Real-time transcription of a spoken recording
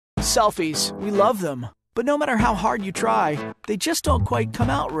Selfies, we love them. But no matter how hard you try, they just don't quite come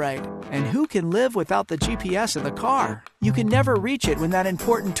out right. And who can live without the GPS in the car? You can never reach it when that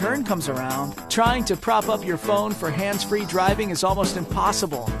important turn comes around. Trying to prop up your phone for hands-free driving is almost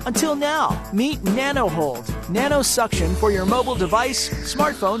impossible. Until now, meet NanoHold. Nano suction for your mobile device,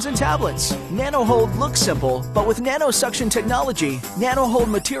 smartphones, and tablets. NanoHold looks simple, but with nanosuction technology, NanoHold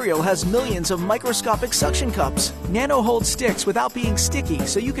material has millions of microscopic suction cups. NanoHold sticks without being sticky,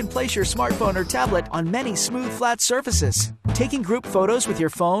 so you can place your smartphone or tablet on many smooth, flat surfaces. Taking group photos with your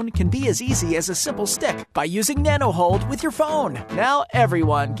phone can be as easy as a simple stick by using NanoHold with your phone. Now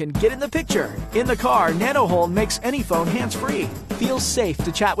everyone can get in the picture. In the car, NanoHold makes any phone hands-free. Feels safe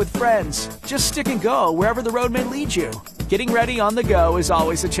to chat with friends. Just stick and go wherever the road may lead you. Getting ready on the go is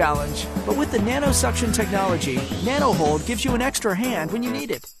always a challenge. But with the nanosuction technology, NanoHold gives you an extra hand when you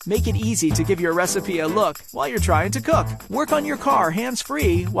need it. Make it easy to give your recipe a look while you're trying to cook. Work on your car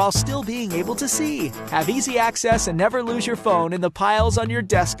hands-free while still being able to see. Have easy access and never lose your phone in the piles on your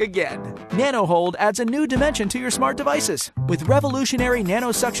desk again. NanoHold adds a new dimension to your smart devices. With revolutionary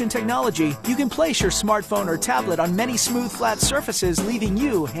nanosuction technology, you can place your smartphone or tablet on many smooth, flat surfaces, leaving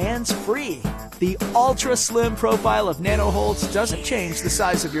you hands-free. The ultra-slim profile of NanoHold doesn't change the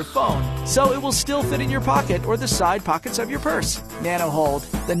size of your phone, so it will still fit in your pocket or the side pockets of your purse. NanoHold,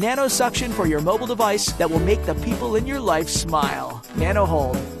 the nanosuction for your mobile device that will make the people in your life smile.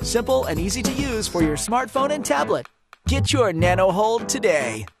 NanoHold, simple and easy to use for your smartphone and tablet. Get your NanoHold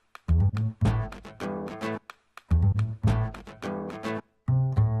today.